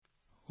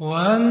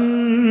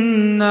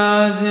وَالنَّازِعَاتِ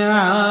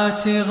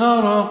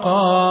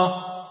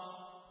غَرْقًا,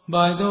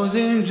 by those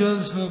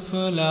angels who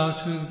pull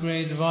out with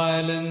great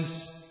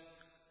violence.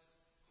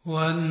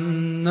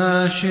 وَالنَّاشِطَاتِ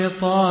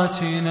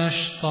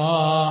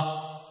نَشْطًا,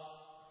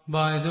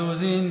 by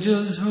those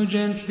angels who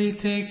gently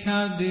take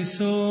out the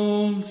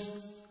souls.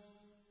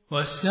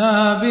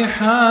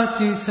 وَالسَّابِحَاتِ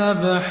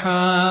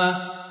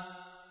سَبْحًا,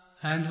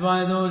 and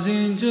by those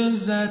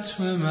angels that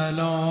swim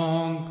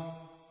along.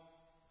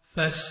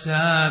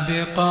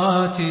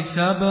 فَالسَّابِقَاتِ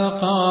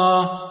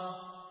سَبْقًا,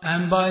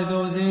 and by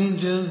those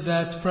angels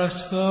that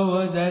press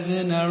forward as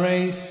in a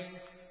race.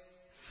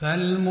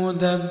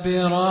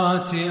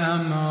 فَالْمُدَبِّرَاتِ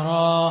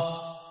أَمْرًا,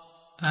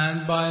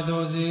 and by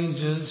those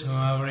angels who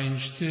are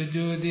arranged to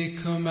do the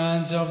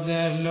commands of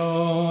their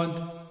Lord.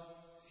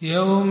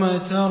 يَوْمَ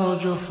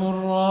تَرْجُفُ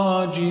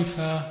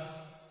الرَّاجِفَةُ,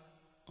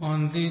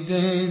 on the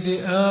day the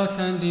earth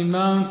and the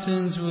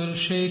mountains will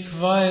shake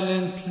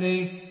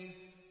violently.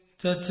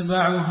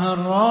 تَتْبَعُهَا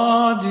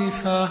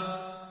الرَّادِفَةُ,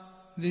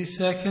 the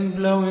second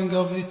blowing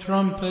of the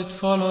trumpet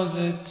follows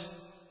it.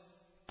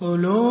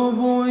 قُلُوبٌ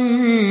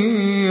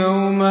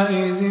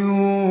يَوْمَئِذٍ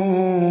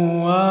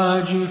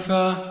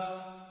وَاجِفَةٌ,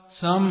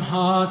 some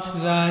hearts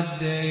that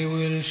day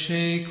will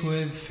shake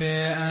with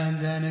fear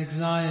and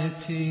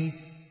anxiety.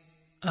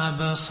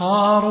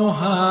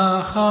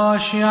 أَبْصَارُهَا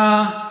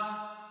خَاشِعَةٌ,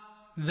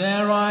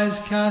 their eyes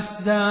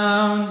cast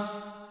down.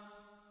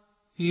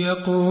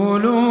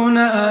 يَقُولُونَ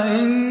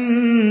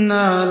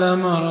أَإِنَّا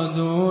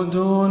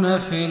لَمَرْدُودُونَ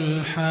فِي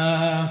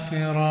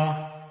الْحَافِرَةِ,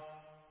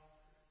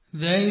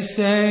 they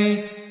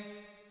say,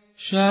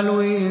 shall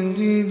we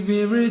indeed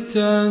be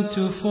returned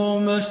to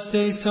former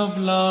state of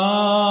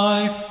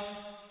life?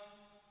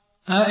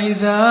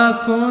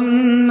 أَإِذَا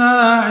كُنَّا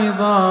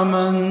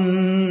عِظَامًا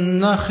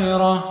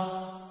نَخِرَةً,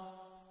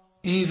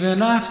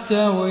 even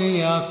after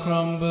we are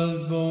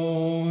crumbled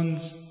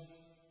bones.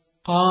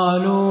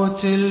 قالوا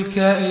تلك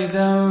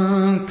إذا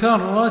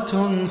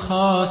كرة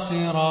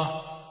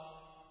خاسرة,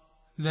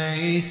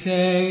 they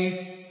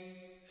say,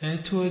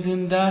 it would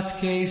in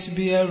that case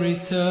be a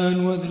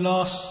return with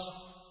loss.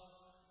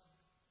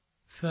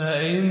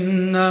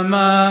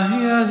 فإنما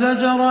هي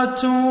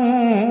زجرة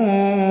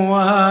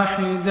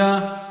واحدة,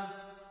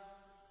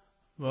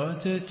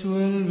 but it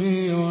will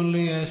be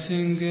only a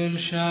single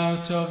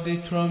shout of the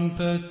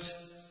trumpet.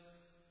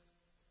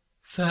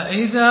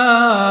 فَإِذَا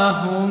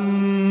هُمْ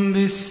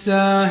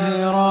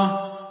بِالسَّاهِرَةِ,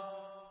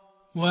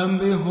 when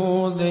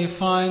behold they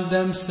find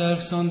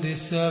themselves on the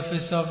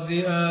surface of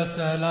the earth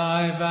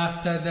alive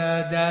after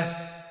their death.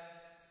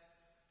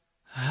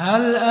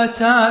 هَلْ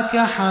أَتَاكَ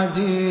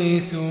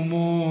حَدِيثُ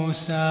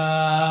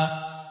مُوسَى,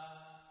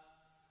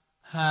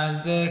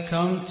 has there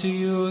come to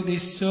you the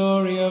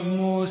story of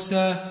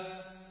Musa?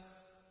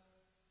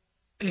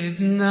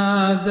 إِذْ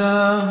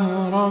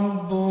نَادَاهُ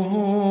رَبُّهُ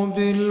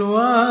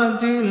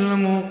بِالْوَادِ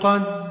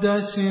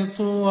الْمُقَدَّسِ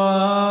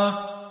طُوًى,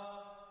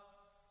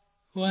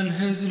 when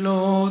his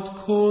Lord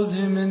called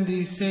him in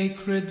the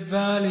sacred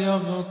valley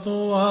of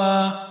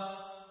Tuwa.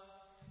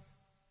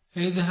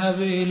 اذْهَبْ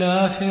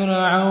إِلَى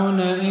فِرْعَوْنَ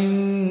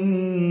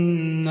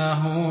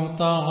إِنَّهُ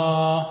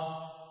طَغَى,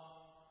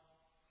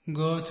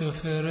 go to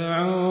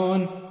Fir'aun,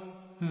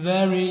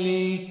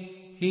 verily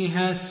he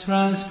has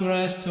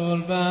transgressed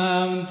all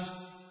bounds.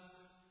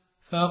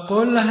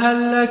 فَقُلْ هَلْ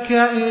لَكَ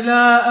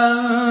إِلَىٰ أَن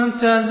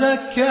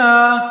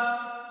تَزَكَّىٰ,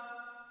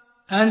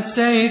 and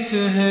say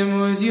to him,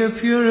 would you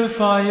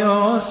purify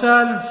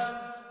yourself?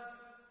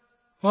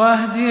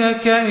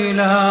 وَأَهْدِيَكَ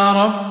إِلَىٰ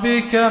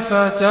رَبِّكَ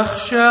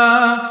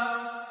فَتَخْشَىٰ,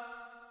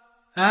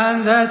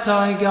 and that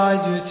I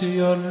guide you to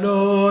your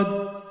Lord,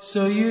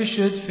 so you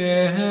should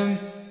fear him.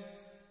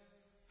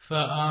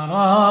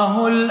 فَأَرَاهُ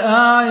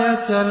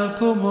الْآيَةَ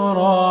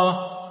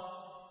الْكُبْرَى,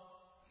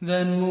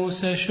 then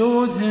Musa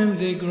showed him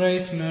the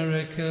great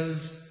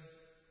miracles.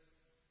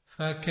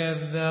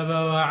 فَكَذَّبَ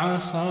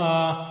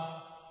وَعَصَىٰ,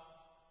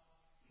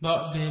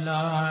 but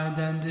belied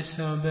and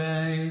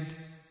disobeyed.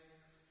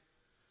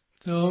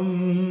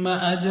 ثُمَّ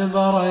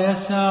أَدْبَرَ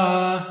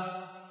يَسْعَىٰ,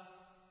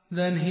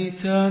 then he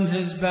turned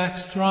his back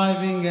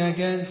striving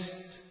against.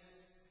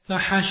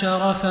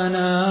 فَحَشَرَ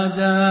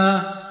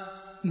فَنَادَىٰ,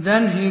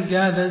 then he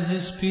gathered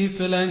his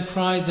people and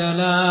cried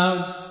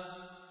aloud.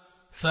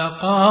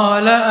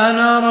 فَقَالَ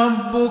أَنَا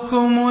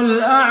رَبُّكُمُ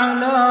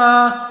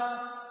الْأَعْلَىٰ,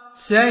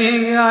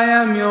 saying, I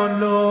am your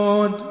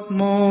Lord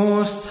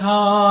most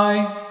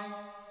high.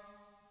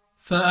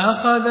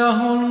 فَأَخَذَهُ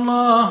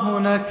اللَّهُ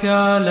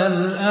نَكَالَ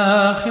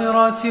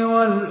الْآخِرَةِ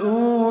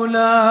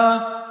وَالْأُولَىٰ,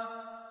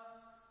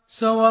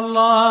 so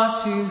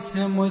Allah seized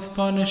him with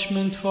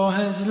punishment for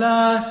his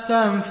last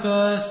and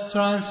first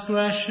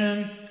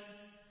transgression.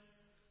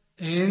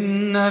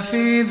 إِنَّ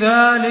فِي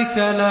ذَلِكَ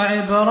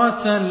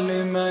لَعِبْرَةً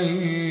لِمَن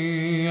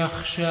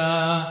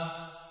يَخْشَىٰ,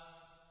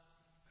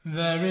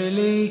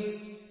 verily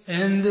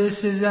in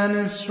this is an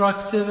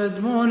instructive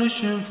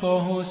admonition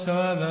for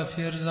whosoever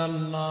fears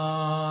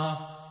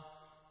Allah.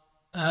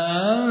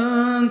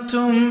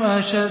 أَأَنْتُمْ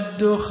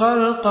أَشَدُّ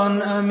خَلْقًا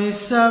أَمِ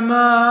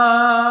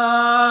السَّمَاءُ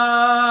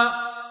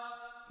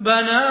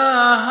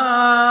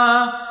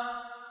بَنَاهَا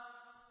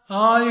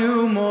Are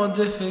you more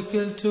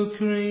difficult to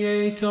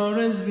create, or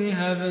is the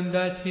heaven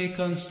that He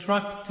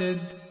constructed?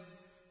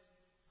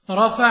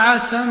 رفع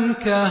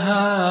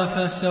سمكها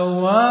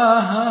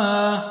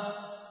فسواها.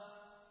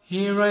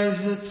 He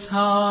raised its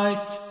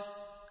height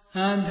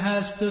and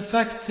has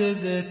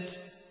perfected it.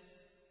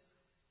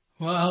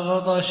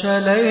 وأغطش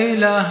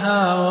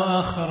ليلها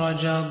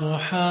وأخرج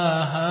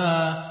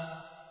ضحاها.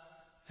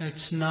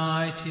 Its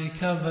night He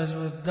covers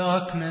with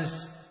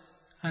darkness,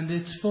 and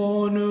its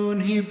forenoon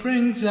He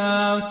brings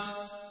out.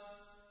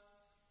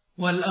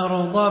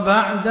 وَالْأَرْضَ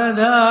بَعْدَ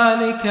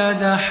ذَلِكَ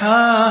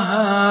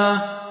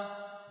دَحَاهَا.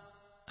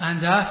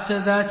 And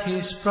after that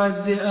He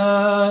spread the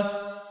earth.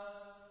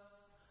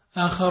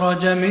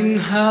 أَخْرَجَ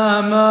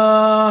مِنْهَا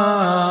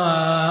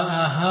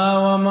مَاءَهَا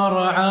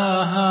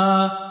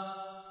وَمَرْعَاهَا.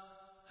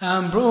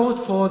 And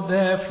brought forth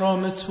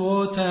therefrom its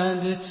water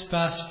and its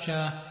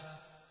pasture.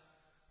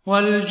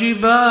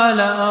 وَالْجِبَالَ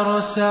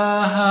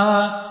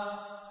أَرْسَاهَا.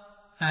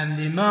 And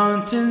the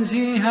mountains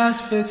He has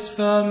fixed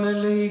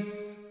firmly.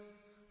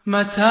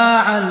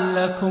 مَتَاعًا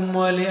لَكُمْ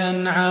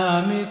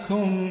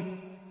وَلِأَنْعَامِكُمْ.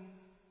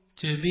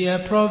 To be a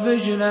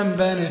provision and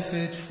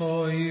benefit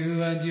for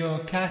you and your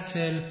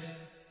cattle.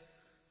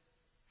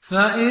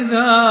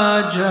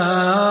 فَإِذَا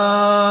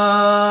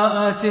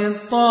جَاءَتِ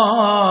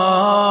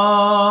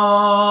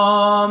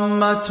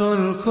الطَّامَّةُ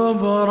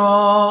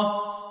الْكُبْرَى.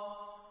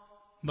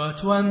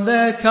 But when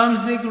there comes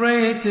the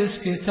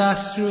greatest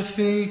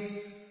catastrophe,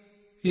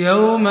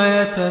 يَوْمَ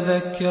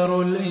يَتَذَكَّرُ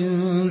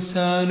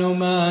الْإِنسَانُ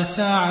مَا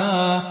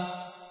سَعَى.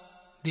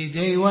 The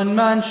day when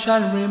man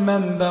shall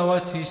remember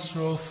what he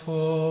strove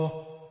for.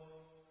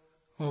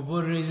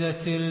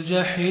 وَبُرِّزَتِ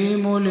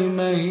الْجَحِيمُ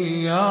لِمَنْ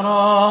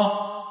يَرَى.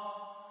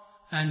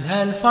 And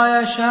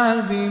hellfire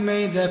shall be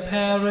made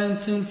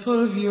apparent in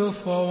full view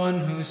for one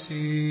who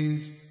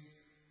sees.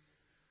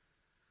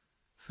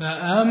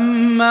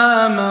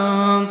 فَأَمَّا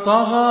مَنْ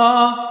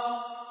طَغَى.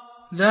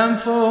 Then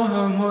for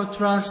whom who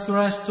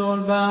transgressed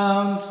all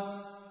bounds.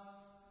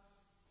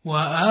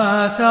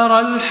 وَآثَرَ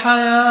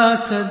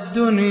الْحَيَاةَ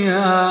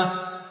الدُّنْيَا.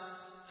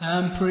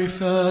 And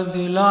preferred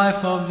the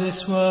life of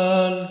this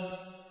world.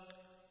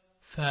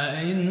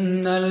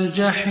 فَإِنَّ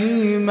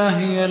الْجَحِيمَ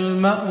هِيَ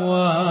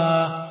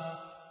الْمَأْوَى.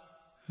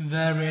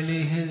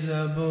 Verily his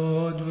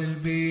abode will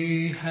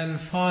be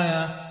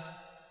hellfire.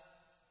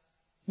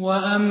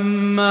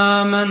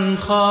 وَأَمَّا مَنْ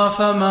خَافَ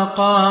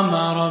مَقَامَ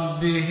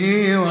رَبِّهِ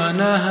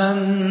وَنَهَى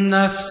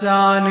النَّفْسَ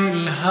عَنِ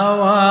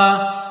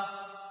الْهَوَى.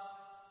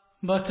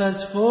 But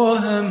as for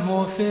him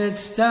who feared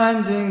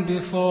standing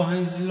before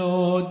his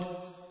Lord,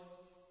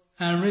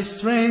 and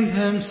restrained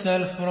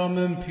himself from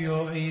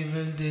impure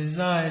evil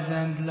desires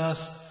and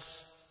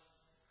lusts,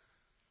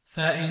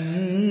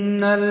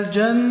 فَإِنَّ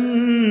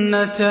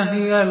الْجَنَّةَ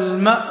هِيَ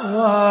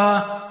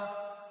الْمَأْوَى.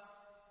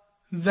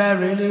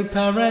 Verily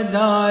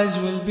paradise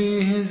will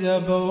be his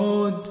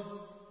abode.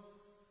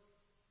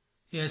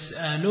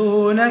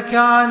 يَسْأَلُونَكَ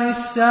عَنِ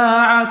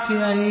السَّاعَةِ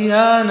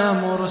أَيَّانَ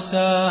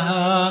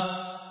مُرْسَاهَا.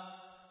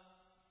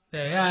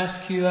 They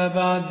ask you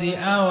about the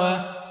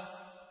hour,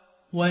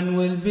 when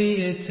will be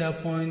its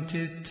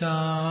appointed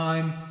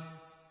time.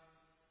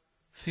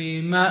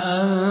 فِيمَ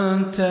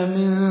أَنْتَ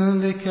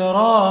مِنْ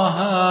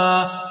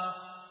ذِكْرَاهَا.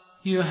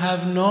 You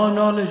have no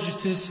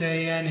knowledge to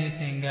say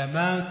anything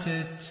about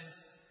it.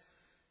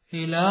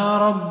 إِلَى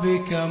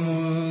رَبِّكَ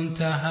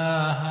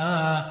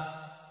مُنْتَهَاهَا.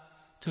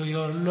 To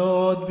your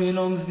Lord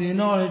belongs the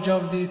knowledge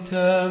of the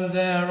term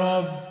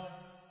thereof.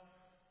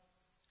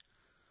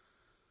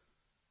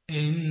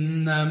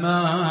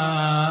 إِنَّمَا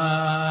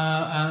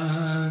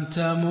أَنْتَ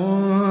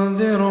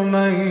مُنْذِرُ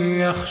مَنْ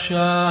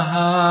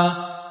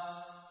يَخْشَاهَا.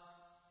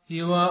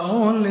 You are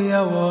only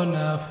a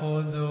warner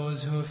for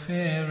those who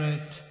fear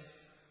it.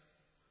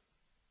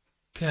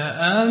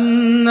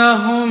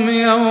 كأنهم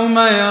يوم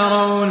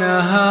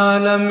يرونها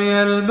لم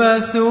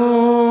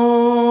يلبثوا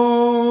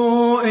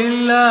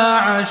إلا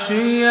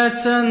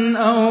عشية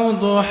أو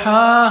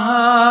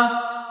ضحاها.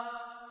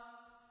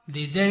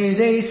 The day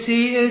they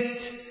see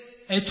it,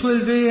 it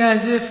will be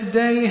as if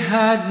they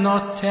had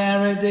not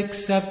tarried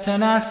except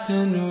an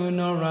afternoon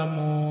or a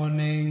morning.